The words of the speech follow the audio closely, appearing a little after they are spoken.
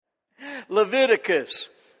Leviticus,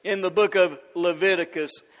 in the book of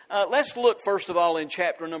Leviticus. Let's look first of all in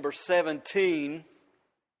chapter number 17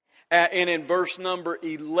 and in verse number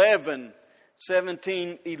 11.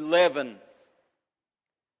 17:11.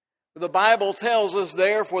 The Bible tells us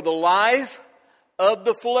there, for the life of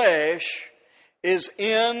the flesh is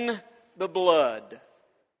in the blood.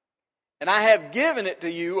 And I have given it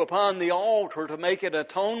to you upon the altar to make it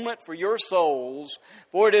atonement for your souls,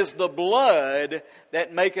 for it is the blood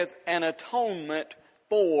that maketh an atonement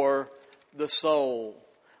for the soul.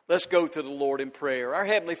 Let's go to the Lord in prayer. Our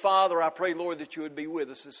Heavenly Father, I pray, Lord, that you would be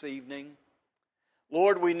with us this evening.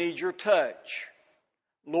 Lord, we need your touch.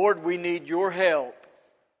 Lord, we need your help.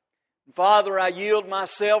 Father, I yield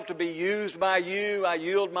myself to be used by you. I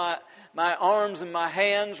yield my arms and my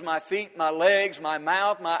hands, my feet, my legs, my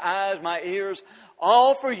mouth, my eyes, my ears,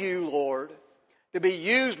 all for you, Lord, to be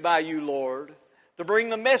used by you, Lord, to bring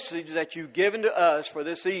the message that you've given to us for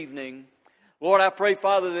this evening. Lord, I pray,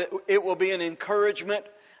 Father, that it will be an encouragement.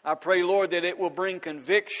 I pray, Lord, that it will bring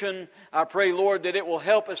conviction. I pray, Lord, that it will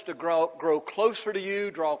help us to grow closer to you,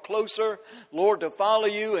 draw closer, Lord, to follow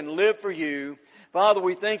you and live for you. Father,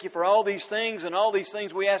 we thank you for all these things, and all these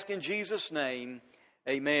things we ask in Jesus' name.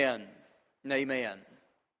 Amen and amen.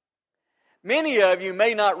 Many of you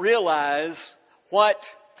may not realize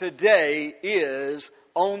what today is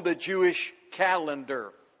on the Jewish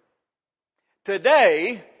calendar.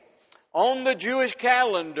 Today, on the Jewish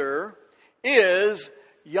calendar, is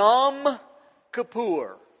Yom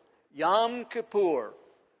Kippur. Yom Kippur.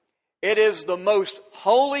 It is the most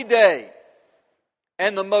holy day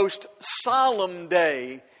and the most solemn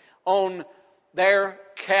day on their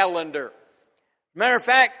calendar. Matter of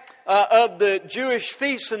fact, of the Jewish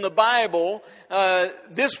feasts in the Bible,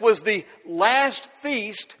 this was the last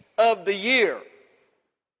feast of the year.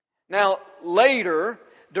 Now, later,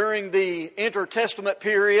 during the intertestament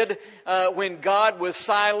period, when God was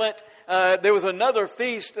silent, there was another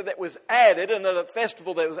feast that was added, another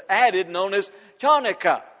festival that was added known as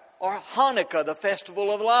Chanukah, or Hanukkah, the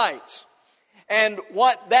Festival of Lights. And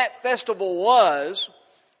what that festival was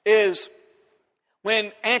is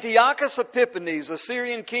when Antiochus Epiphanes, the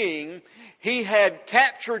Syrian king, he had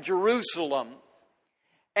captured Jerusalem,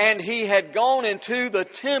 and he had gone into the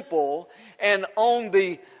temple, and on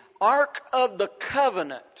the Ark of the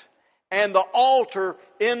Covenant and the altar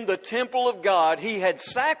in the temple of God, he had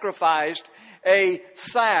sacrificed a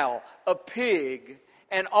sow, a pig,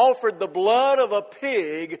 and offered the blood of a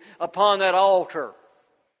pig upon that altar.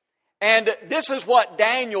 And this is what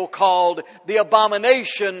Daniel called the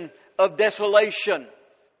abomination of desolation.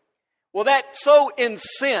 Well, that so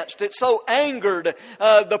incensed, it so angered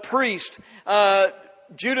the priest,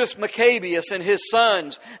 Judas Maccabeus and his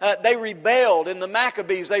sons. They rebelled, and the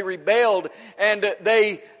Maccabees, they rebelled, and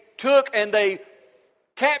they took and they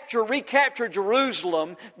recaptured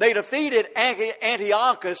Jerusalem. They defeated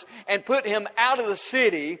Antiochus and put him out of the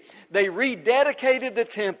city. They rededicated the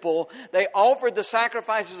temple. They offered the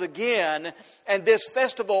sacrifices again. And this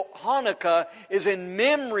festival, Hanukkah, is in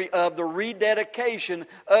memory of the rededication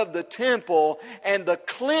of the temple and the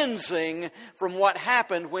cleansing from what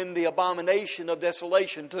happened when the abomination of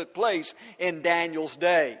desolation took place in Daniel's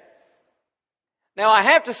day. Now, I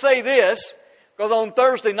have to say this, because on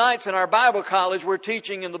Thursday nights in our Bible college, we're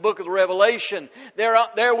teaching in the book of the Revelation.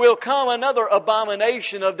 There will come another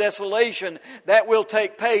abomination of desolation that will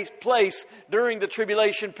take place during the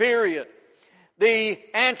tribulation period. The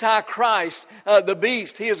Antichrist, the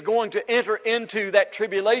beast, he is going to enter into that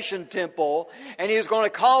tribulation temple, and he is going to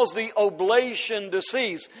cause the oblation to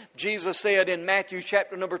cease. Jesus said in Matthew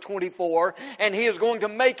chapter number 24, and he is going to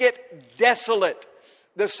make it desolate.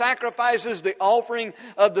 The sacrifices, the offering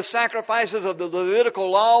of the sacrifices of the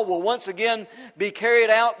Levitical law will once again be carried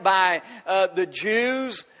out by the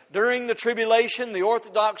Jews during the tribulation, the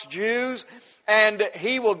Orthodox Jews. And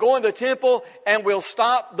he will go in the temple and will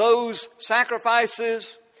stop those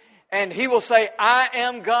sacrifices. And he will say, I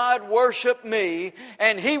am God, worship me.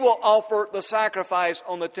 And he will offer the sacrifice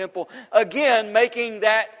on the temple. Again, making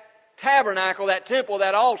that tabernacle, that temple,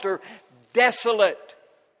 that altar desolate.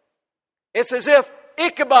 It's as if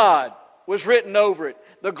Ichabod was written over it.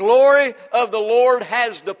 The glory of the Lord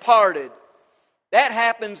has departed. That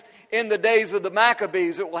happens in the days of the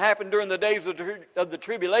Maccabees. It will happen during the days of the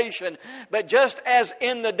tribulation. But just as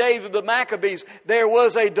in the days of the Maccabees, there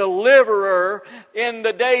was a deliverer, in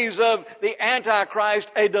the days of the Antichrist,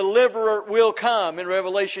 a deliverer will come. In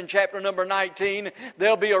Revelation chapter number 19,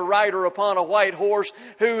 there'll be a rider upon a white horse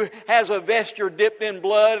who has a vesture dipped in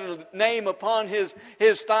blood and a name upon his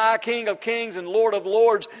thigh, King of Kings and Lord of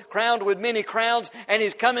Lords, crowned with many crowns. And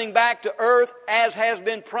he's coming back to earth as has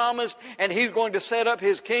been promised. And he's going to set up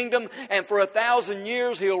His kingdom, and for 1,000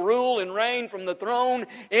 years He'll rule and reign from the throne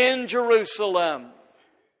in Jerusalem.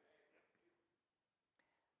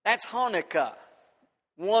 That's Hanukkah.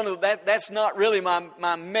 That's not really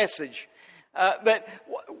my message. But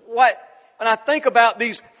when I think about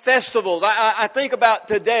these festivals, I think about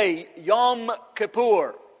today, Yom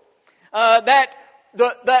Kippur.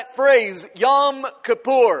 That phrase, Yom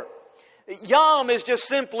Kippur. Yom is just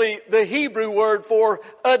simply the Hebrew word for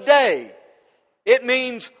a day. It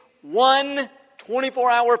means one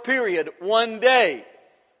 24-hour period, one day.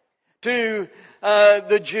 To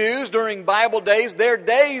the Jews during Bible days, their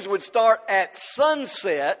days would start at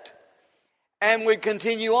sunset and would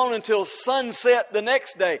continue on until sunset the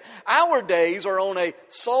next day. Our days are on a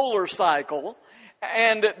solar cycle,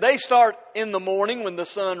 and they start in the morning when the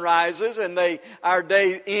sun rises, and our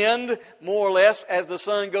day end more or less as the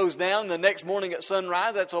sun goes down. The next morning at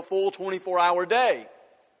sunrise, that's a full 24-hour day.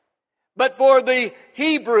 But for the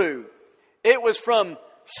Hebrew, it was from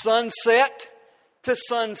sunset to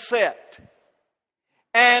sunset.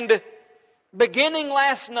 And beginning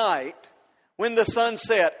last night, when the sun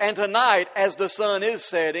set, and tonight as the sun is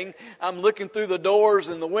setting, I'm looking through the doors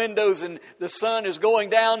and the windows and the sun is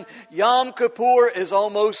going down. Yom Kippur is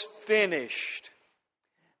almost finished.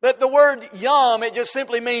 But the word Yom, it just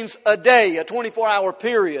simply means a day, a 24-hour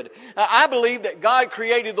period. I believe that God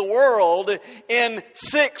created the world in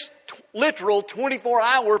 6 literal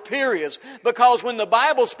 24-hour periods. Because when the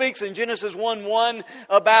Bible speaks in Genesis 1:1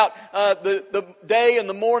 about the day and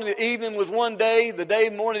the morning, the evening was one day, the day,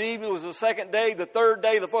 morning, evening was the second day, the third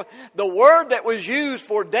day, the fourth. The word that was used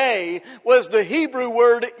for day was the Hebrew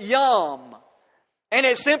word Yom. And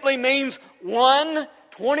it simply means one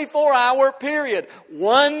 24-hour period,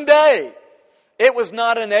 one day. It was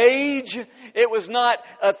not an age. It was not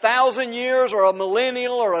 1,000 years or a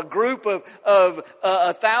millennial or a group of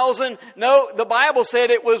 1,000. No, the Bible said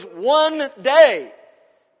it was one day.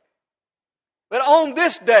 But on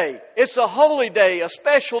this day, it's a holy day, a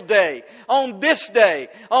special day. On this day,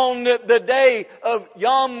 on the day of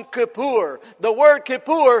Yom Kippur, the word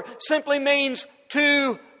Kippur simply means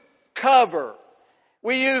to cover.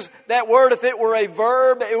 We use that word, if it were a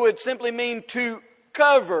verb, it would simply mean to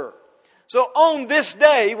cover. So on this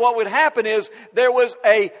day, what would happen is there was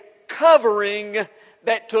a covering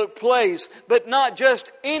that took place, but not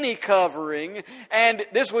just any covering. And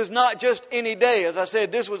this was not just any day. As I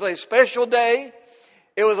said, this was a special day.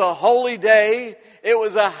 It was a holy day. It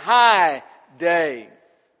was a high day.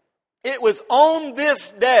 It was on this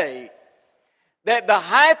day that the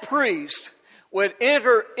high priest would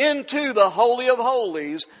enter into the Holy of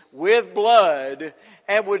Holies with blood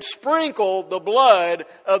and would sprinkle the blood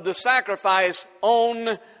of the sacrifice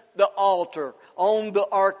on the altar, on the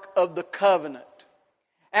Ark of the Covenant.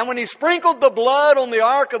 And when he sprinkled the blood on the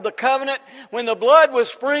Ark of the Covenant, when the blood was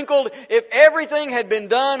sprinkled, if everything had been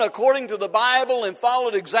done according to the Bible and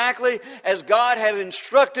followed exactly as God had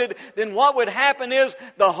instructed, then what would happen is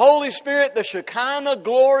the Holy Spirit, the Shekinah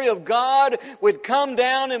glory of God, would come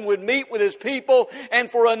down and would meet with His people. And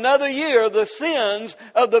for another year, the sins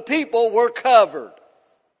of the people were covered.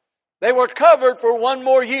 They were covered for one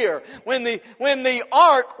more year. When the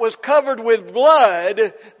ark was covered with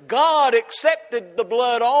blood, God accepted the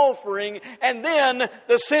blood offering, and then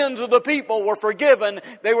the sins of the people were forgiven.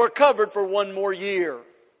 They were covered for one more year.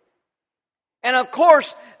 And of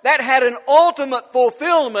course, that had an ultimate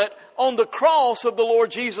fulfillment on the cross of the Lord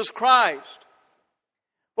Jesus Christ.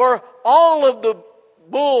 For all of the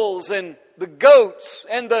bulls and the goats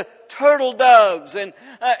and the turtle doves and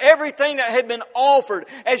everything that had been offered.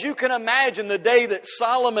 As you can imagine, the day that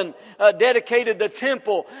Solomon dedicated the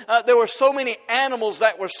temple, there were so many animals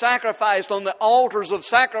that were sacrificed on the altars of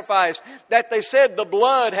sacrifice that they said the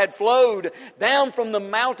blood had flowed down from the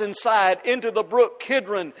mountainside into the brook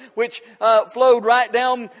Kidron, which flowed right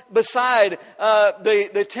down beside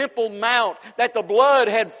the Temple Mount, that the blood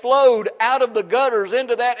had flowed out of the gutters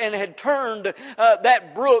into that and had turned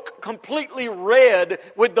that brook completely red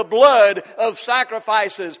with the blood of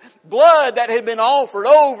sacrifices. Blood that had been offered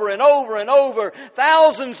over and over and over.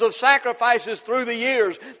 Thousands of sacrifices through the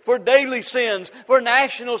years for daily sins, for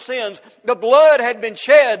national sins. The blood had been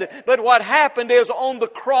shed, but what happened is on the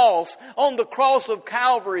cross of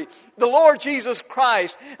Calvary, the Lord Jesus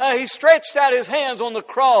Christ, He stretched out His hands on the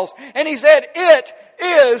cross and He said, "It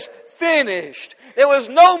is finished." There was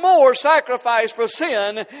no more sacrifice for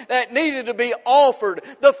sin that needed to be offered.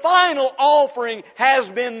 The final offering has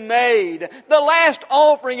been made. The last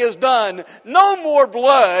offering is done. No more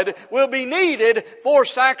blood will be needed for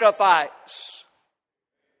sacrifice.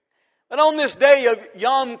 But on this day of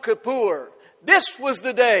Yom Kippur, this was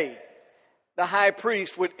the day the high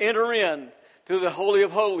priest would enter in to the Holy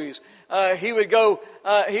of Holies. He would go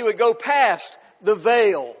past the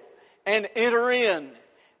veil and enter in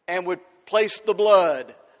and would place the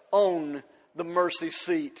blood on the mercy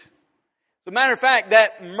seat. As a matter of fact,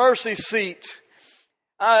 that mercy seat,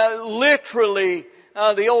 literally,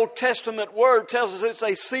 the Old Testament word tells us it's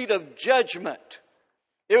a seat of judgment.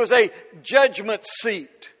 It was a judgment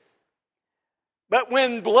seat. But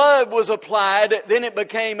when blood was applied, then it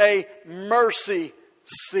became a mercy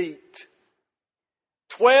seat.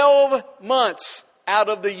 12 months out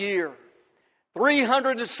of the year,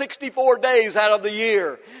 364 days out of the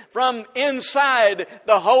year, from inside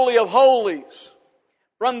the Holy of Holies,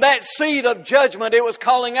 from that seat of judgment, it was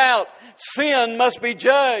calling out, sin must be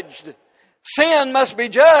judged. Sin must be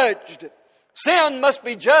judged. Sin must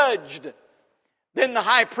be judged. Then the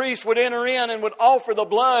high priest would enter in and would offer the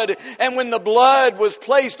blood. And when the blood was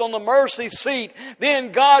placed on the mercy seat,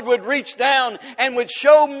 then God would reach down and would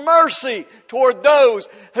show mercy toward those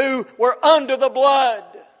who were under the blood.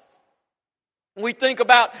 We think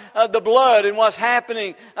about the blood and what's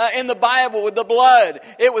happening in the Bible with the blood.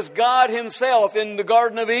 It was God Himself in the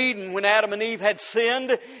Garden of Eden when Adam and Eve had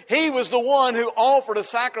sinned. He was the one who offered a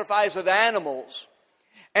sacrifice of animals.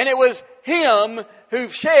 And it was Him who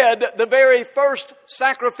shed the very first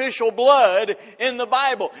sacrificial blood in the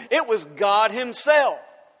Bible. It was God Himself.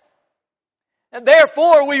 And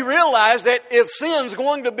therefore we realize that if sin's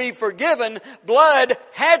going to be forgiven, blood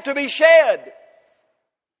had to be shed.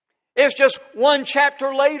 It's just one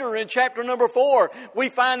chapter later, in chapter number 4, we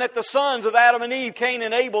find that the sons of Adam and Eve, Cain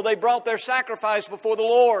and Abel, they brought their sacrifice before the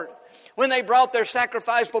Lord. When they brought their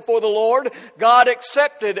sacrifice before the Lord, God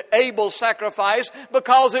accepted Abel's sacrifice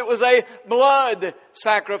because it was a blood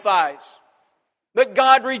sacrifice. But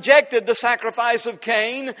God rejected the sacrifice of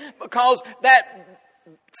Cain because that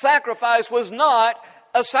sacrifice was not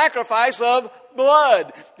a sacrifice of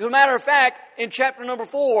blood. As a matter of fact, in chapter number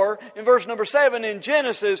 4, in verse number 7 in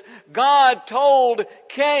Genesis, God told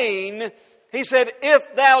Cain, He said,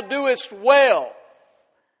 "If thou doest well,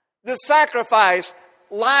 the sacrifice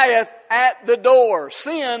lieth at the door."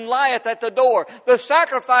 Sin lieth at the door. The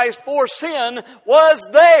sacrifice for sin was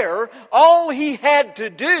there. All he had to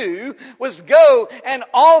do was go and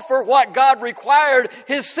offer what God required.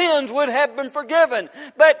 His sins would have been forgiven.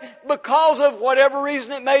 But because of whatever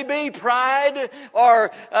reason it may be, pride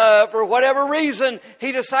or for whatever reason,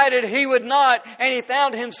 he decided he would not, and he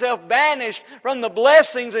found himself banished from the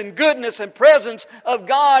blessings and goodness and presence of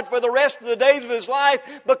God for the rest of the days of his life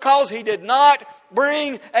because he did not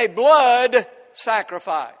bring a blood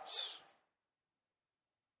sacrifice.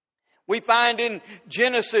 We find in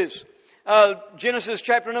Genesis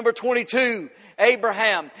chapter number 22,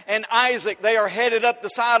 Abraham and Isaac, they are headed up the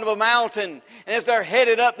side of a mountain. And as they're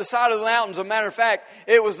headed up the side of the mountain, as a matter of fact,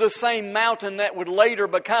 it was the same mountain that would later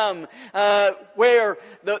become where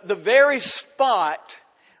the very spot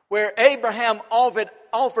where Abraham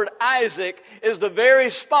offered Isaac is the very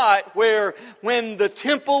spot where when the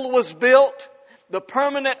temple was built, the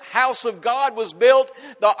permanent house of God was built,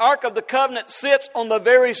 the Ark of the Covenant sits on the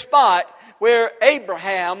very spot where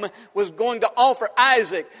Abraham was going to offer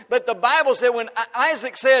Isaac. But the Bible said when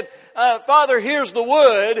Isaac said, "Father, here's the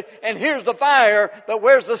wood and here's the fire, but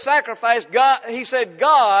where's the sacrifice?" He said,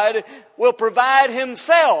 God will provide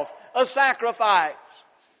Himself a sacrifice.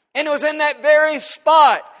 And it was in that very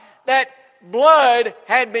spot that blood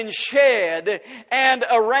had been shed, and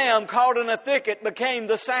a ram caught in a thicket became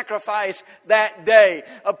the sacrifice that day.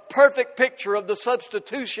 A perfect picture of the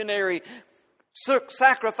substitutionary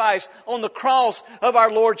sacrifice on the cross of our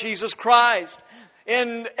Lord Jesus Christ.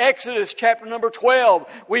 In Exodus chapter number 12,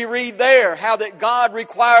 we read there how that God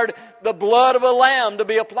required the blood of a lamb to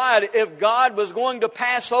be applied if God was going to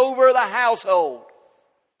pass over the household.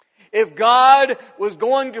 If God was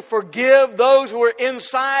going to forgive those who were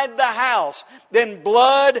inside the house, then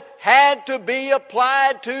blood had to be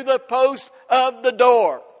applied to the post of the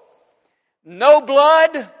door. No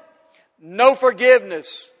blood, no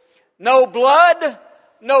forgiveness. No blood,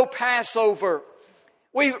 no Passover.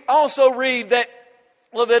 We also read that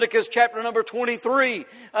Leviticus chapter number 23,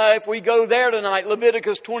 if we go there tonight,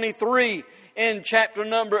 Leviticus 23 in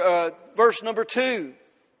verse number 2.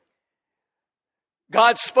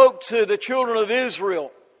 God spoke to the children of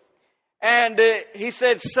Israel, and He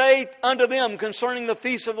said, "Say unto them concerning the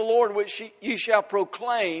feasts of the Lord, which ye shall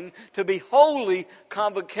proclaim to be holy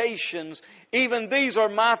convocations, even these are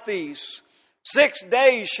my feasts. 6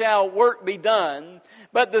 days shall work be done,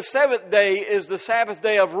 but the 7th day is the Sabbath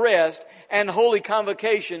day of rest and holy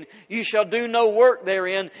convocation. You shall do no work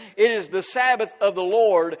therein. It is the Sabbath of the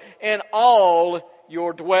Lord in all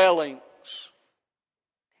your dwellings."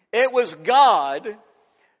 It was God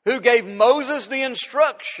who gave Moses the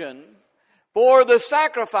instruction for the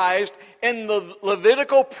sacrifice in the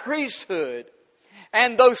Levitical priesthood.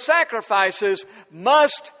 And those sacrifices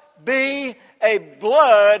must be a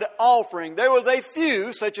blood offering. There was a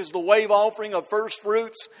few, such as the wave offering of first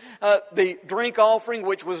fruits, the drink offering,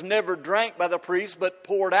 which was never drank by the priest, but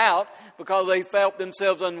poured out because they felt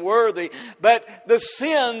themselves unworthy. But the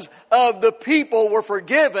sins of the people were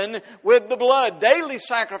forgiven with the blood. Daily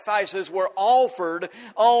sacrifices were offered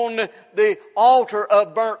on the altar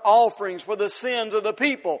of burnt offerings for the sins of the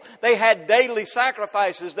people. They had daily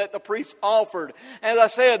sacrifices that the priests offered. As I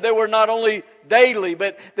said, there were not only daily,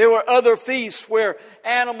 but there were other feasts where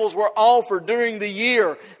animals were offered during the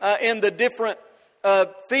year in the different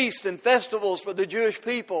feasts and festivals for the Jewish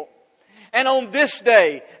people. And on this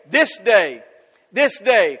day, this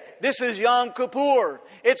is Yom Kippur.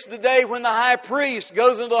 It's the day when the high priest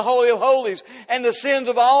goes into the Holy of Holies and the sins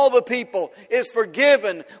of all the people is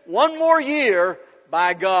forgiven one more year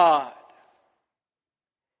by God.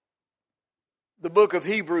 The book of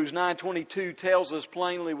Hebrews 9:22 tells us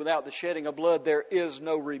plainly, without the shedding of blood, there is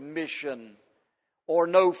no remission or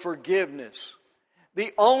no forgiveness.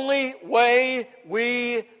 The only way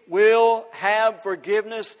we will have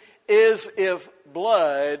forgiveness is if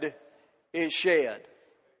blood is shed.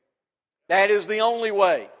 That is the only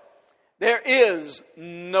way. There is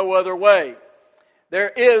no other way. There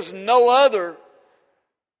is no other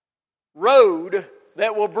road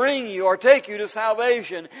that will bring you or take you to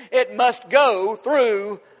salvation. It must go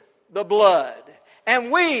through the blood.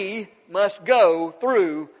 And we must go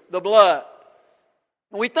through the blood.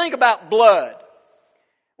 When we think about blood,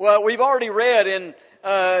 well, we've already read in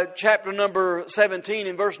chapter number 17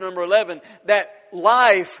 and verse number 11 that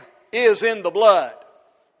life is in the blood.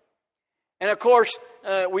 And of course,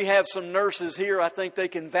 we have some nurses here. I think they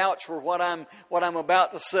can vouch for what I'm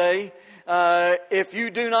about to say. If you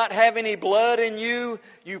do not have any blood in you,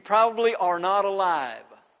 you probably are not alive.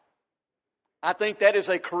 I think that is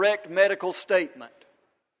a correct medical statement.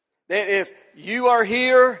 That if you are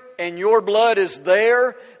here and your blood is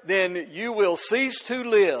there, then you will cease to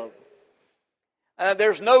live.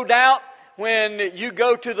 There's no doubt when you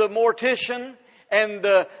go to the mortician and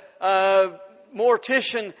the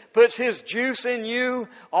mortician puts his juice in you,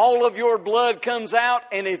 all of your blood comes out,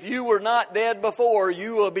 and if you were not dead before,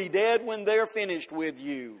 you will be dead when they're finished with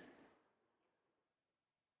you.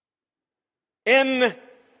 In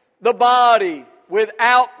the body,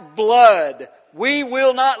 without blood, we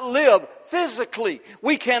will not live. Physically,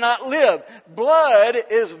 we cannot live. Blood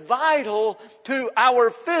is vital to our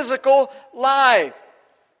physical life.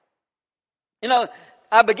 You know,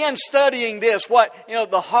 I began studying this,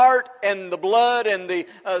 the heart and the blood and the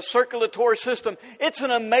circulatory system. It's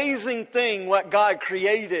an amazing thing what God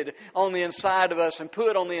created on the inside of us and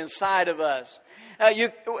put on the inside of us.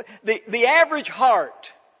 The average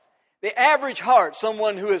heart,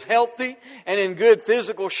 someone who is healthy and in good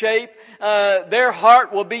physical shape, their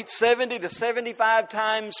heart will beat 70 to 75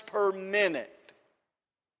 times per minute.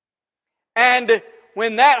 And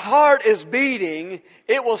when that heart is beating,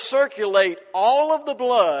 it will circulate all of the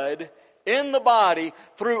blood in the body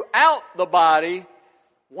throughout the body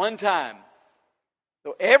one time.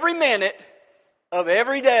 So every minute of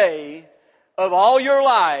every day of all your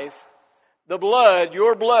life,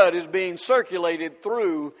 your blood is being circulated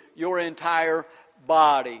through your entire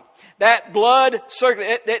body. That blood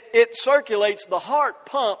it circulates. The heart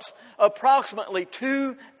pumps approximately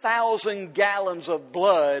 2,000 gallons of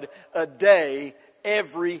blood a day,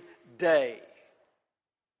 every day.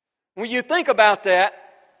 When you think about that,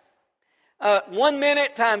 1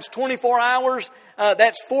 minute times 24 hours,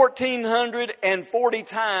 that's 1,440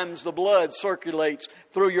 times the blood circulates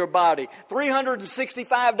through your body.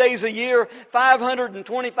 365 days a year,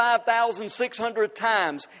 525,600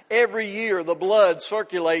 times every year the blood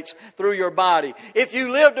circulates through your body. If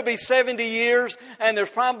you live to be 70 years, and there's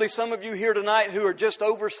probably some of you here tonight who are just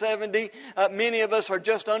over 70, many of us are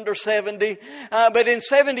just under 70, but in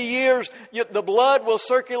 70 years, the blood will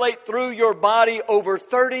circulate through your body over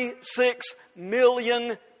 36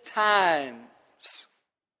 million times.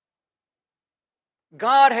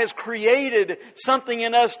 God has created something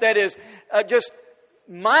in us that is just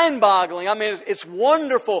mind-boggling. I mean, it's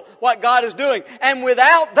wonderful what God is doing. And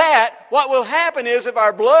without that, what will happen is if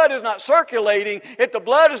our blood is not circulating, if the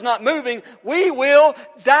blood is not moving, we will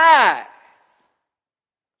die.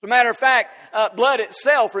 As a matter of fact, blood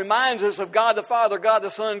itself reminds us of God the Father, God the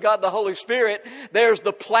Son, God the Holy Spirit. There's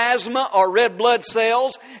the plasma or red blood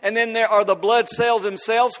cells, and then there are the blood cells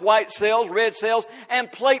themselves, white cells, red cells,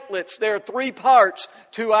 and platelets. There are 3 parts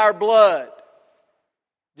to our blood.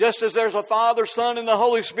 Just as there's a Father, Son, and the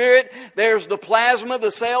Holy Spirit, there's the plasma, the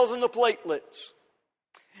cells, and the platelets.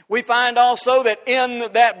 We find also that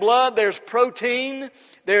in that blood there's protein,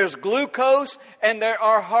 there's glucose, and there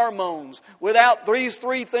are hormones. Without these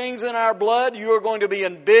three things in our blood, you are going to be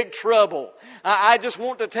in big trouble. I just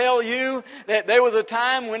want to tell you that there was a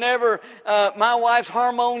time whenever my wife's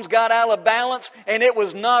hormones got out of balance, and it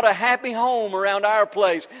was not a happy home around our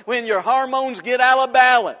place. When your hormones get out of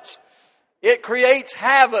balance, it creates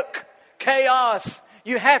havoc, chaos.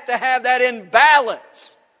 You have to have that in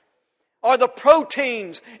balance. Or the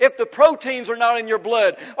proteins, if the proteins are not in your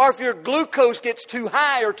blood, or if your glucose gets too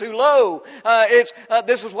high or too low.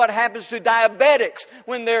 This is what happens to diabetics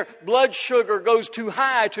when their blood sugar goes too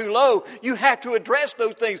high, too low. You have to address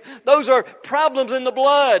those things. Those are problems in the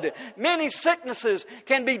blood. Many sicknesses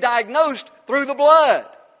can be diagnosed through the blood.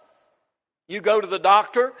 You go to the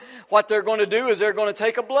doctor, what they're going to do is they're going to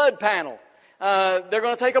take a blood panel. They're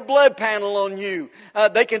going to take a blood panel on you.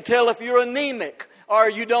 They can tell if you're anemic, or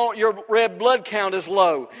your red blood count is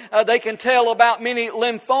low. They can tell about many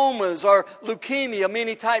lymphomas or leukemia.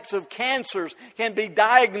 Many types of cancers can be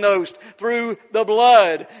diagnosed through the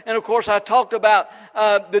blood. And of course, I talked about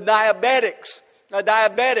the diabetics. A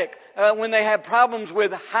diabetic, when they have problems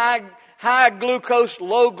with high glucose,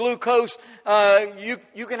 low glucose,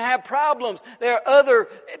 you can have problems.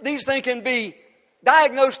 These things can be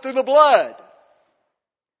diagnosed through the blood.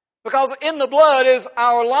 Because in the blood is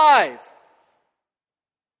our life.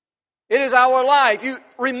 It is our life. You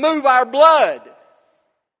remove our blood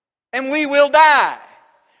and we will die.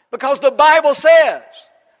 Because the Bible says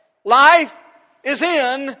life is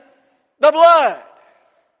in the blood.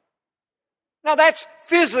 Now that's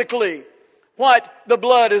physically what the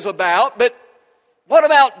blood is about, but what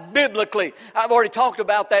about biblically? I've already talked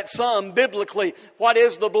about that some biblically. What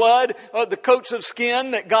is the blood? The coats of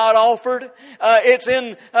skin that God offered. It's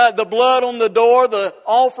in the blood on the door, the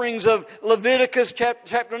offerings of Leviticus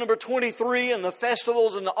chapter number 23 and the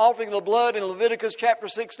festivals and the offering of the blood in Leviticus chapter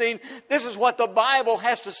 16. This is what the Bible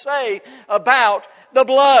has to say about the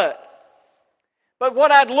blood. But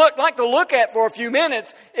what I'd like to look at for a few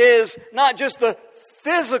minutes is not just the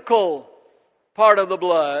physical part of the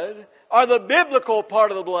blood, or the biblical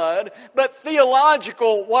part of the blood, but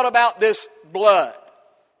theological, what about this blood?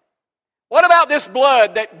 What about this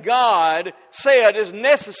blood that God said is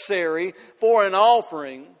necessary for an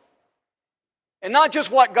offering? And not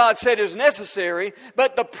just what God said is necessary,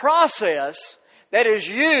 but the process that is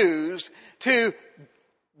used to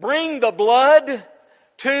bring the blood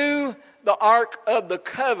to the Ark of the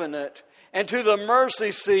Covenant and to the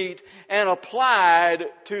mercy seat and applied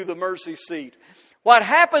to the mercy seat. What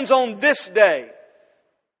happens on this day,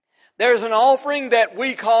 there's an offering that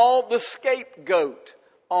we call the scapegoat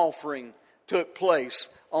offering took place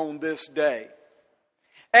on this day.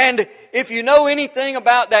 And if you know anything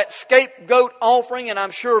about that scapegoat offering, and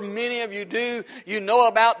I'm sure many of you do, you know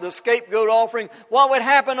about the scapegoat offering, what would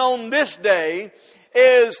happen on this day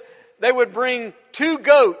is they would bring 2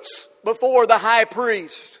 goats before the high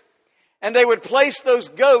priest, and they would place those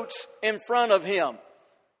goats in front of him.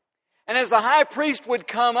 And as the high priest would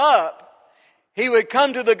come up, he would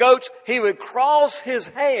come to the goats, he would cross his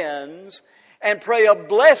hands and pray a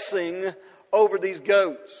blessing over these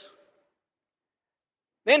goats.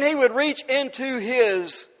 Then he would reach into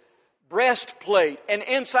his breastplate, and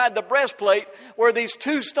inside the breastplate were these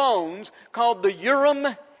 2 stones called the Urim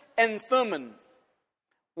and Thummim.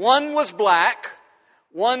 One was black,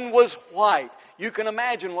 one was white. You can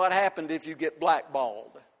imagine what happened if you get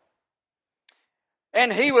blackballed.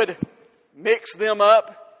 And he would mix them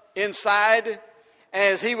up inside. And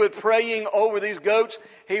as he would praying over these goats,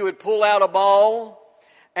 he would pull out a ball.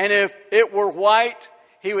 And if it were white,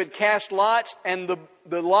 he would cast lots. And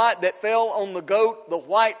the lot that fell on the goat, the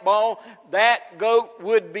white ball, that goat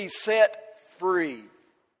would be set free.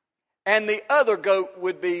 And the other goat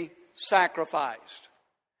would be sacrificed.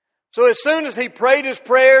 So as soon as he prayed his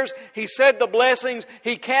prayers, he said the blessings,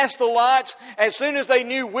 he cast the lots. As soon as they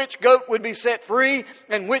knew which goat would be set free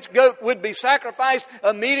and which goat would be sacrificed,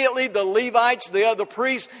 immediately the Levites, the other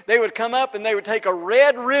priests, they would come up and they would take a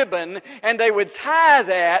red ribbon and they would tie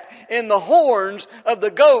that in the horns of the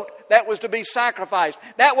goat that was to be sacrificed.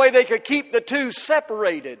 That way they could keep the 2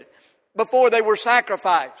 separated before they were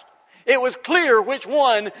sacrificed. It was clear which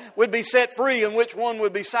one would be set free and which one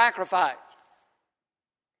would be sacrificed.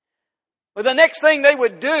 But the next thing they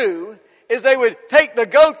would do is they would take the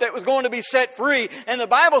goat that was going to be set free, and the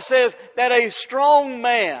Bible says that a strong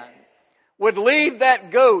man would lead that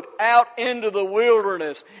goat out into the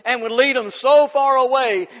wilderness and would lead them so far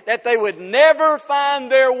away that they would never find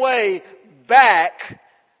their way back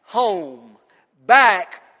home,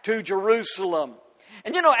 back to Jerusalem.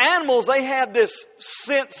 And you know, animals, they have this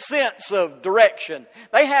sense of direction.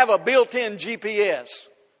 They have a built-in GPS.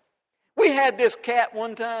 We had this cat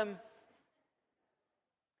one time.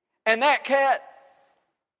 And that cat,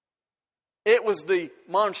 it was the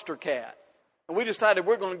monster cat. And we decided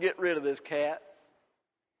we're going to get rid of this cat.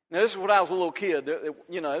 Now, this is when I was a little kid.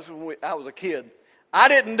 You know, this is when I was a kid. I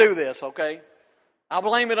didn't do this, okay? I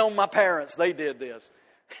blame it on my parents. They did this.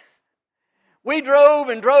 We drove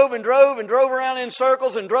around in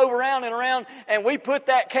circles and drove around and around, and we put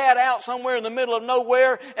that cat out somewhere in the middle of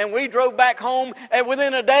nowhere, and we drove back home, and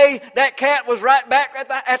within a day, that cat was right back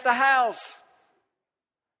at the house.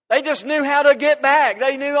 They just knew how to get back.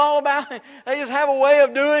 They knew all about it. They just have a way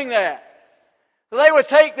of doing that. So they would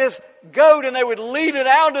take this goat and they would lead it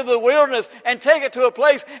out into the wilderness and take it to a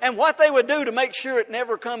place, and what they would do to make sure it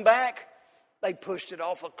never come back, they pushed it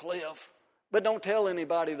off a cliff. But don't tell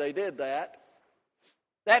anybody they did that.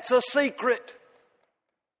 That's a secret.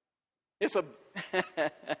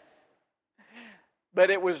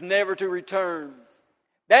 But it was never to return.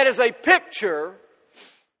 That is a picture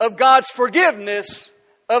of God's forgiveness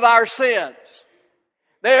of our sins.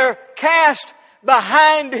 They're cast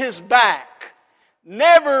behind His back,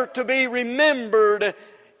 never to be remembered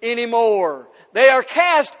anymore. They are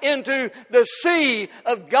cast into the sea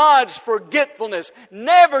of God's forgetfulness,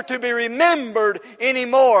 never to be remembered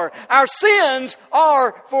anymore. Our sins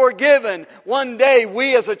are forgiven. One day,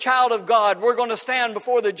 we as a child of God, we're going to stand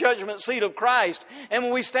before the judgment seat of Christ. And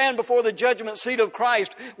when we stand before the judgment seat of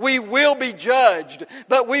Christ, we will be judged.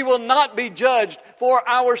 But we will not be judged for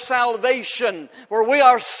our salvation. For we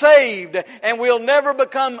are saved and we'll never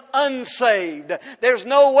become unsaved. There's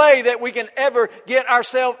no way that we can ever get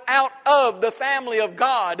ourselves out of the family of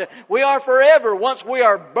God. We are forever, once we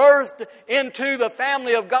are birthed into the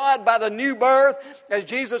family of God by the new birth. As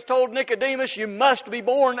Jesus told Nicodemus, you must be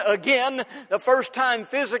born again. The first time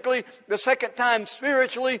physically, the second time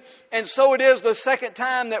spiritually. And so it is the second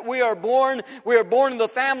time that we are born. We are born in the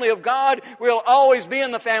family of God. We'll always be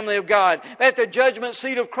in the family of God. At the judgment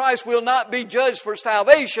seat of Christ, we'll not be judged for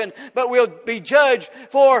salvation, but we'll be judged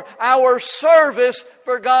for our service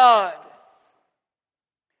for God.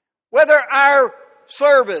 Whether our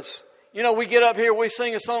service, you know, we get up here, we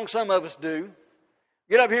sing a song, some of us do.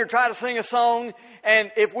 Get up here and try to sing a song,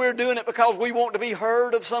 and if we're doing it because we want to be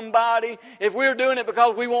heard of somebody, if we're doing it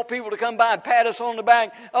because we want people to come by and pat us on the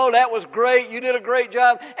back, oh, that was great, you did a great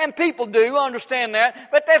job, and people do, understand that,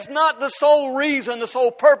 but that's not the sole reason, the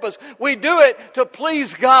sole purpose. We do it to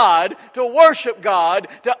please God, to worship God,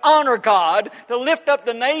 to honor God, to lift up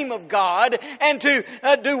the name of God, and to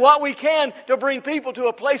do what we can to bring people to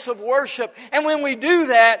a place of worship. And when we do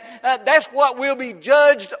that, that's what we'll be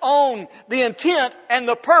judged on, the intent and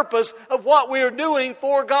the purpose of what we are doing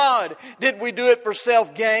for God. Did we do it for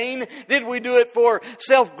self-gain? Did we do it for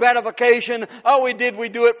self-gratification? Oh, we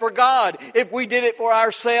do it for God. If we did it for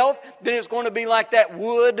ourselves, then it's going to be like that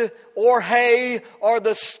wood or hay or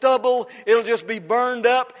the stubble. It'll just be burned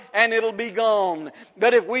up and it'll be gone.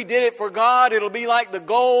 But if we did it for God, it'll be like the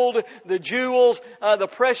gold, the jewels, the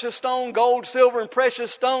precious stone, gold, silver, and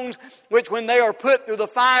precious stones, which when they are put through the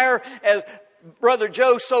fire, as Brother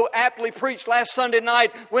Joe so aptly preached last Sunday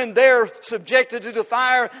night, when they're subjected to the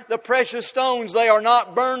fire, the precious stones, they are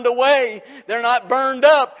not burned away. They're not burned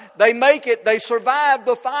up. They make it. They survive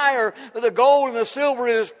the fire. The gold and the silver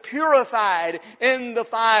is purified in the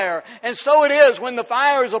fire. And so it is when the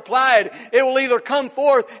fire is applied. It will either come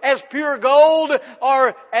forth as pure gold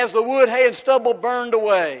or as the wood, hay, and stubble burned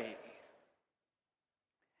away.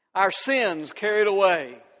 Our sins carried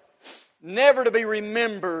away, never to be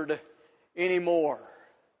remembered anymore.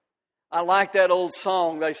 I like that old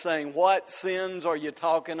song they sang, what sins are you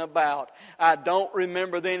talking about? I don't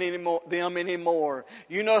remember them anymore.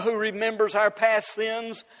 You know who remembers our past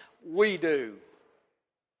sins? We do.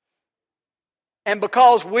 And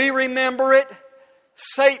because we remember it,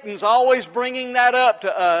 Satan's always bringing that up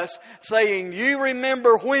to us, saying, you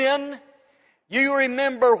remember when? You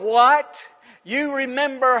remember what? You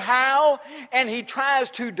remember how? And he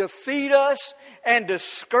tries to defeat us and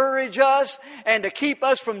discourage us and to keep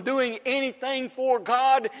us from doing anything for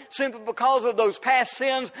God simply because of those past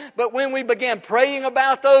sins. But when we began praying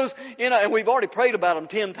about those, and we've already prayed about them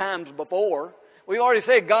 10 times before. We already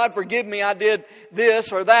said, God, forgive me, I did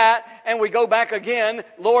this or that. And we go back again,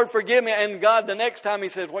 Lord, forgive me. And God, the next time He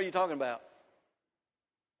says, what are you talking about?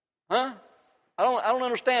 Huh? I don't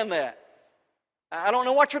understand that. I don't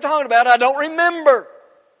know what you're talking about. I don't remember.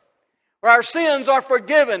 For our sins are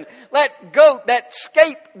forgiven. That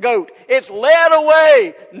scapegoat, it's led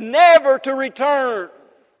away, never to return.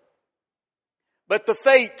 But the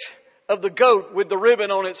fate of the goat with the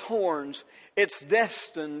ribbon on its horns, it's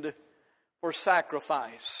destined for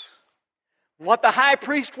sacrifice. What the high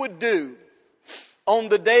priest would do on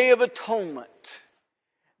the Day of Atonement,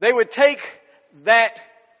 they would take that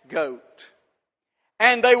goat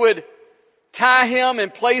and they would tie him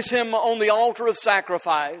and place him on the altar of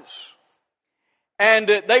sacrifice. And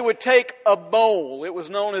they would take a bowl. It was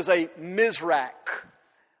known as a mizrak,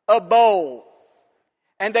 a bowl.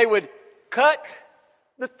 And they would cut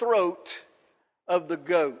the throat of the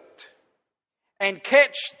goat and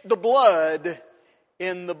catch the blood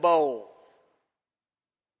in the bowl.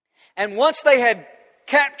 And once they had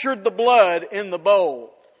captured the blood in the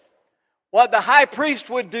bowl, what the high priest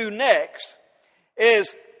would do next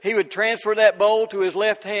is he would transfer that bowl to his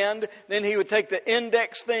left hand. Then he would take the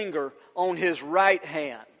index finger on his right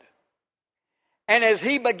hand. And as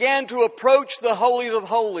he began to approach the Holies of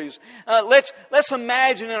Holies, let's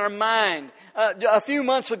imagine in our mind. A few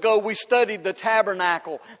months ago, we studied the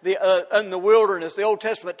tabernacle in the wilderness, the Old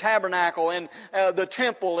Testament tabernacle, and the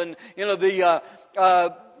temple, and the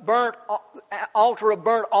burnt altar of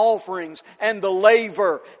burnt offerings, and the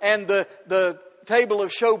laver, and the table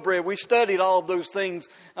of showbread. We studied all of those things.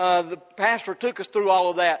 The pastor took us through all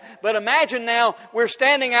of that. But imagine now we're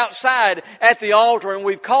standing outside at the altar and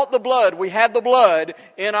we've caught the blood. We have the blood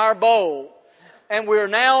in our bowl. And we're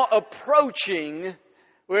now approaching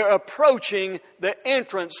the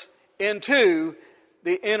entrance into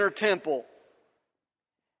the inner temple.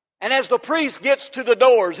 And as the priest gets to the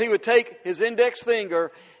doors, he would take his index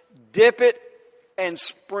finger, dip it and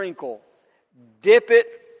sprinkle. Dip it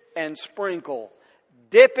and sprinkle.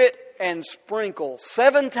 Dip it and sprinkle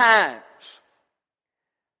 7 times.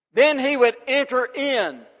 Then he would enter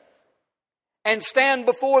in and stand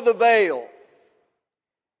before the veil.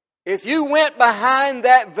 If you went behind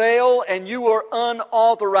that veil and you were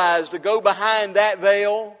unauthorized to go behind that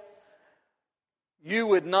veil, you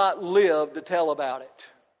would not live to tell about it.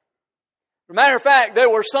 As a matter of fact, there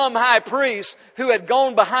were some high priests who had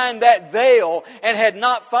gone behind that veil and had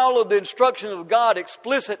not followed the instructions of God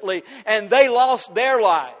explicitly, and they lost their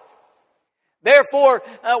life. Therefore,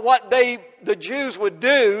 what the Jews would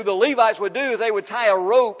do, the Levites would do, is they would tie a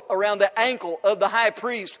rope around the ankle of the high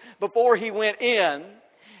priest before he went in.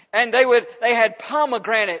 And they had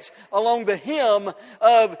pomegranates along the hem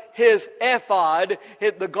of his ephod,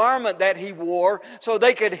 the garment that he wore, so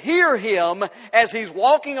they could hear him as he's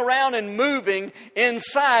walking around and moving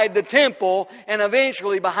inside the temple and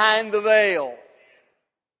eventually behind the veil.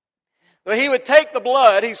 So he would take the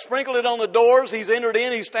blood, he sprinkled it on the doors, he's entered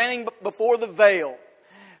in, he's standing before the veil.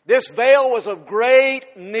 This veil was of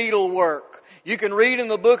great needlework. You can read in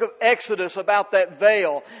the book of Exodus about that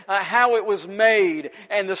veil, how it was made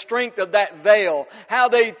and the strength of that veil, how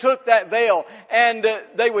they took that veil and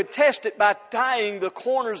they would test it by tying the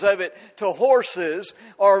corners of it to horses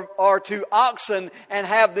or to oxen and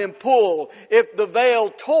have them pull. If the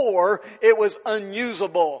veil tore, it was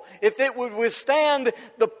unusable. If it would withstand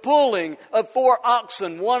the pulling of 4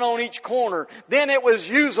 oxen, one on each corner, then it was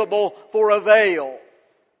usable for a veil.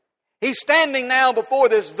 He's standing now before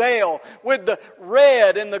this veil with the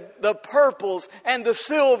red and the purples and the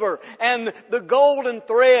silver and the golden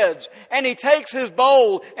threads. And he takes his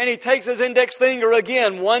bowl and he takes his index finger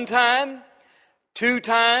again 1 time, 2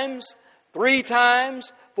 times, 3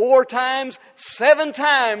 times, 4 times, 7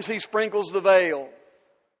 times he sprinkles the veil.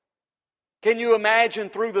 Can you imagine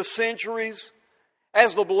through the centuries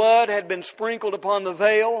as the blood had been sprinkled upon the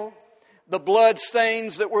veil, the blood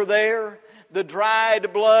stains that were there, the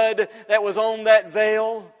dried blood that was on that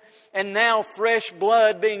veil, and now fresh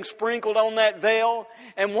blood being sprinkled on that veil.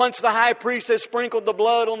 And once the high priest had sprinkled the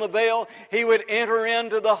blood on the veil, he would enter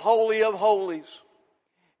into the Holy of Holies.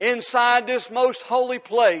 Inside this most holy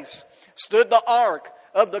place stood the Ark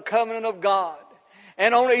of the Covenant of God.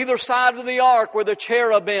 And on either side of the ark were the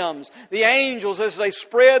cherubims, the angels, as they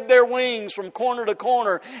spread their wings from corner to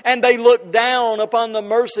corner, and they looked down upon the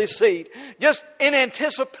mercy seat, just in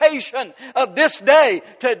anticipation of this day,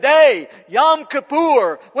 today, Yom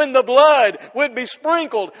Kippur, when the blood would be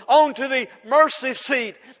sprinkled onto the mercy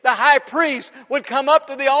seat. The high priest would come up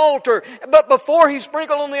to the altar, but before he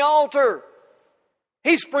sprinkled on the altar,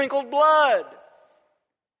 he sprinkled blood.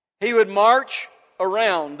 He would march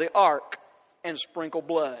around the ark and sprinkle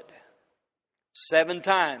blood. 7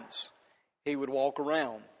 times he would walk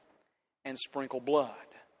around and sprinkle blood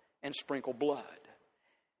and sprinkle blood.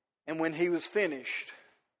 And when he was finished,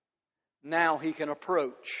 now he can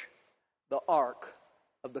approach the Ark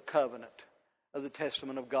of the Covenant of the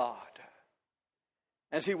Testament of God.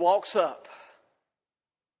 As he walks up,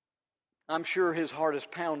 I'm sure his heart is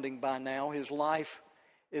pounding by now. His life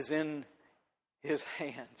is in his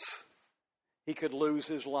hands. he could lose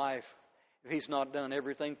his life if he's not done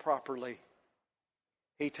everything properly.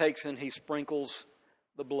 He takes and he sprinkles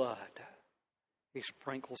the blood. He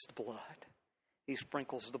sprinkles the blood. He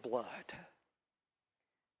sprinkles the blood.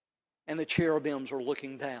 And the cherubims are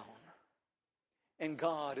looking down. And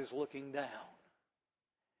God is looking down.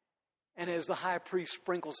 And as the high priest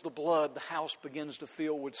sprinkles the blood, the house begins to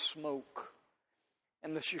fill with smoke.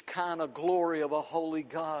 And the Shekinah glory of a holy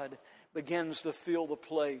God begins to fill the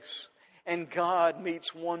place. And God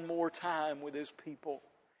meets one more time with His people.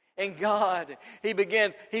 And God, He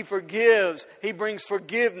forgives. He brings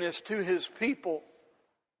forgiveness to His people.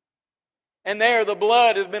 And there the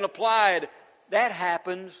blood has been applied. That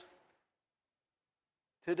happens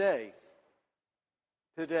today.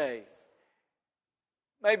 Today.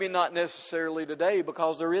 Maybe not necessarily today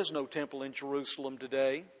because there is no temple in Jerusalem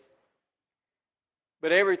today.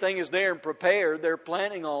 But everything is there and prepared. They're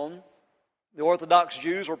planning on. The Orthodox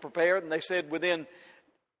Jews were prepared, and they said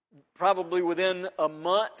probably within a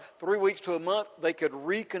month, 3 weeks to a month, they could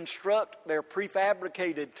reconstruct their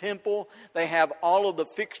prefabricated temple. They have all of the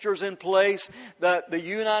fixtures in place. The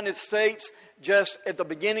United States, just at the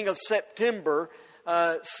beginning of September,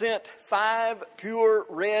 sent 5 pure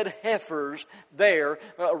red heifers there.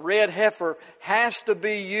 A red heifer has to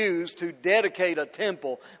be used to dedicate a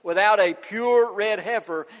temple. Without a pure red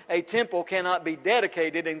heifer, a temple cannot be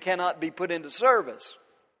dedicated and cannot be put into service.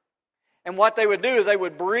 And what they would do is they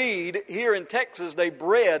would breed, here in Texas, they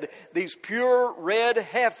bred these pure red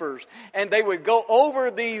heifers. And they would go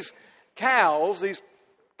over these cows, these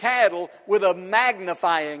cattle, with a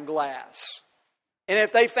magnifying glass. And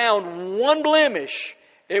if they found one blemish,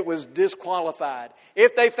 it was disqualified.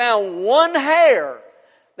 If they found one hair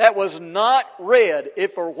that was not red,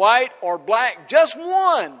 if or white or black, just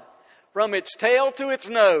one, from its tail to its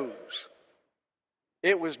nose,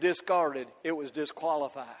 it was discarded. It was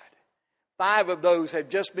disqualified. 5 of those have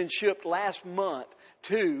just been shipped last month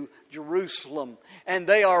to Jerusalem. And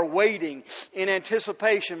they are waiting in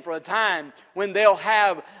anticipation for a time when they'll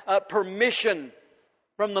have permission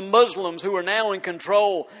from the Muslims who are now in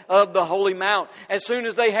control of the Holy Mount. As soon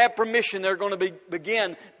as they have permission, they're going to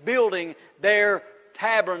begin building their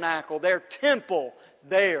tabernacle, their temple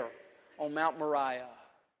there on Mount Moriah.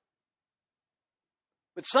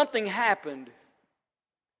 But something happened.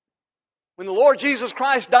 When the Lord Jesus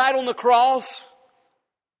Christ died on the cross,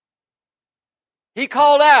 He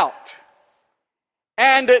called out.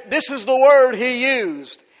 And this is the word He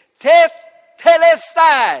used.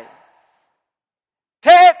 Tetelestai.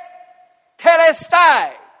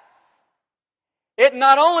 Tetelestai. It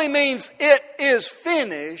not only means it is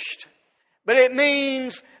finished, but it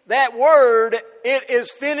means that word, it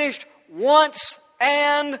is finished once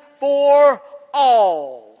and for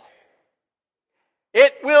all.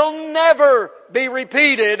 It will never be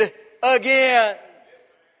repeated again.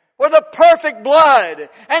 For the perfect blood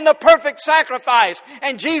and the perfect sacrifice.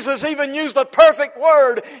 And Jesus even used the perfect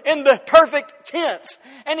word in the perfect tense.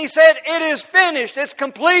 And He said, it is finished, it's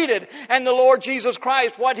completed. And the Lord Jesus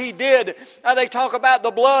Christ, what He did, they talk about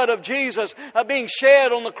the blood of Jesus being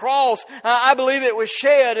shed on the cross. I believe it was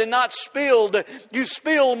shed and not spilled. You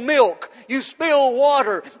spill milk, you spill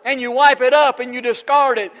water, and you wipe it up and you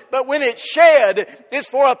discard it. But when it's shed, it's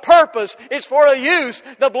for a purpose, it's for a use.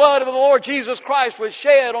 The blood of the Lord Jesus Christ was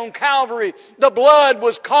shed on Calvary. The blood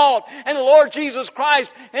was caught, and the Lord Jesus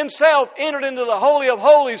Christ Himself entered into the Holy of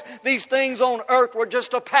Holies. These things on earth were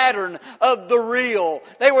just a pattern of the real.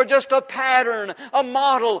 They were just a pattern, a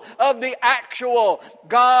model of the actual.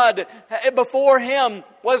 God, before Him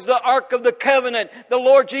was the Ark of the Covenant. The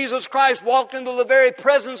Lord Jesus Christ walked into the very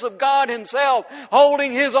presence of God Himself,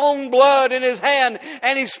 holding His own blood in His hand,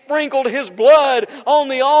 and He sprinkled His blood on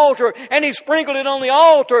the altar, and He sprinkled it on the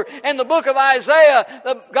altar. In the book of Isaiah,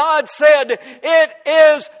 God said, it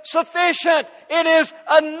is sufficient, it is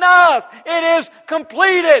enough, it is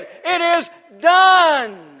completed, it is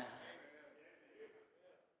done.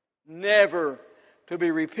 Never to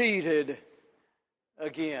be repeated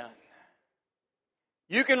again.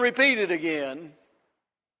 You can repeat it again,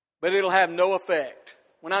 but it'll have no effect.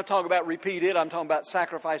 When I talk about repeated, I'm talking about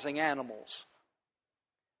sacrificing animals.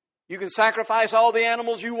 You can sacrifice all the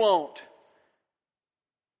animals you want,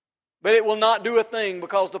 but it will not do a thing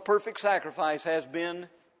because the perfect sacrifice has been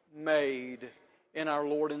made in our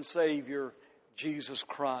Lord and Savior, Jesus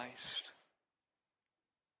Christ.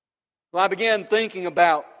 Well, I began thinking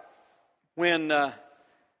about when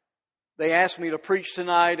they asked me to preach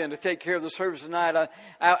tonight and to take care of the service tonight.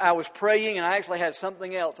 I was praying, and I actually had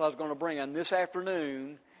something else I was going to bring. And this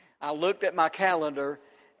afternoon, I looked at my calendar,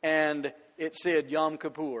 and it said Yom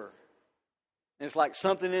Kippur. And it's like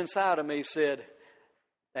something inside of me said,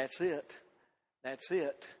 that's it. That's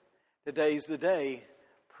it. Today's the day.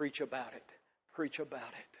 Preach about it. Preach about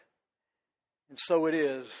it. And so it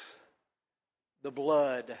is. The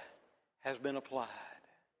blood has been applied.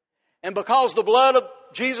 And because the blood of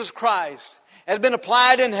Jesus Christ has been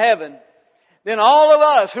applied in heaven, then all of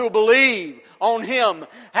us who believe on Him,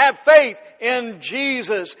 have faith in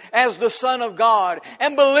Jesus as the Son of God,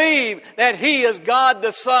 and believe that He is God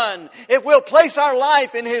the Son. If we'll place our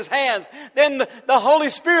life in His hands, then the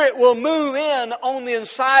Holy Spirit will move in on the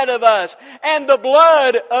inside of us. And the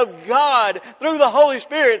blood of God through the Holy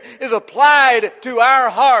Spirit is applied to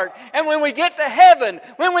our heart. And when we get to heaven,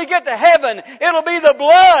 it'll be the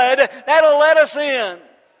blood that'll let us in.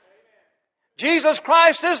 Jesus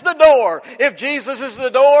Christ is the door. If Jesus is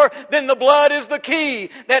the door, then the blood is the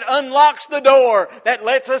key that unlocks the door that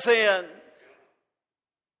lets us in.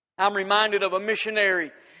 I'm reminded of a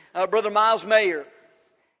missionary, Brother Miles Mayer.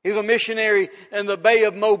 He's a missionary in the Bay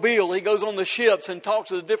of Mobile. He goes on the ships and talks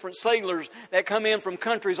to the different sailors that come in from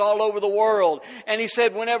countries all over the world. And he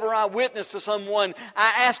said, whenever I witness to someone,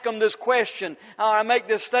 I ask them this question, or I make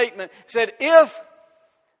this statement. He said, if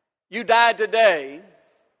you died today,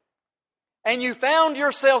 and you found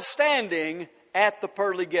yourself standing at the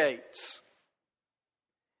pearly gates.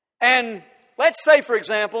 And let's say, for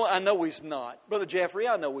example, I know he's not. Brother Jeffrey,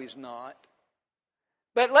 I know he's not.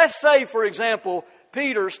 But let's say, for example,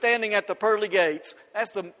 Peter standing at the pearly gates. That's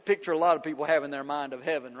the picture a lot of people have in their mind of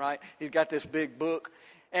heaven, right? He's got this big book.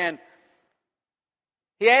 And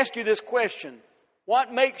he asked you this question.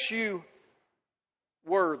 What makes you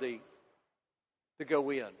worthy to go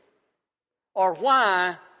in? Or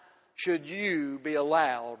why should you be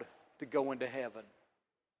allowed to go into heaven?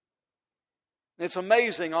 It's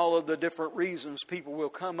amazing all of the different reasons people will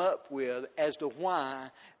come up with as to why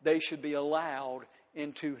they should be allowed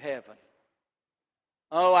into heaven.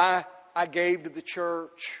 Oh, I gave to the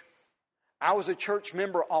church. I was a church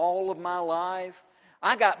member all of my life.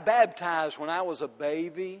 I got baptized when I was a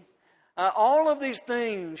baby. All of these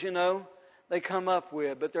things, they come up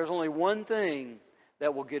with. But there's only one thing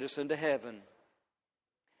that will get us into heaven.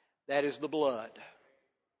 That is the blood.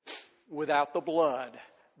 Without the blood,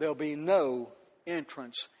 there'll be no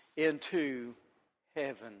entrance into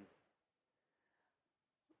heaven.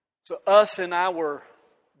 So us in our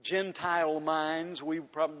Gentile minds, we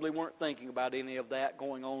probably weren't thinking about any of that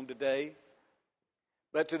going on today.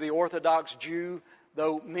 But to the Orthodox Jew,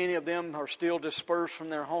 though many of them are still dispersed from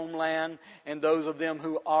their homeland, and those of them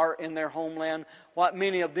who are in their homeland, what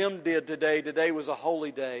many of them did today was a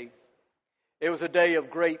holy day. It was a day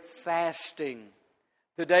of great fasting.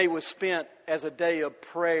 The day was spent as a day of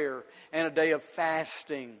prayer and a day of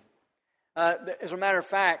fasting. As a matter of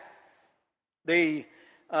fact, the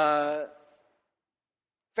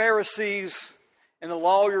Pharisees and the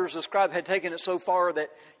lawyers, the scribes had taken it so far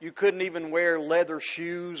that you couldn't even wear leather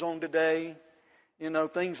shoes on today.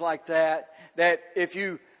 Things like that. That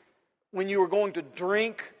when you were going to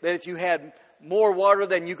drink, that if you had more water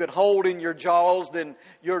than you could hold in your jaws, then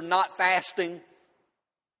you're not fasting.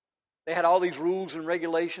 They had all these rules and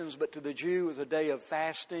regulations, but to the Jew it was a day of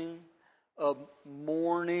fasting, of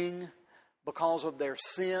mourning because of their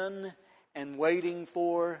sin and waiting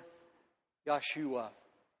for Yeshua,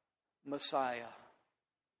 Messiah.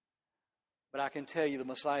 But I can tell you the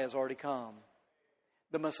Messiah has already come.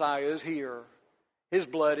 The Messiah is here. His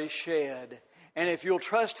blood is shed. And if you'll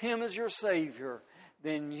trust Him as your Savior,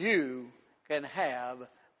 then you can have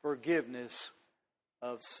forgiveness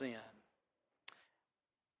of sin.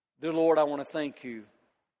 Dear Lord, I want to thank You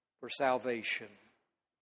for salvation.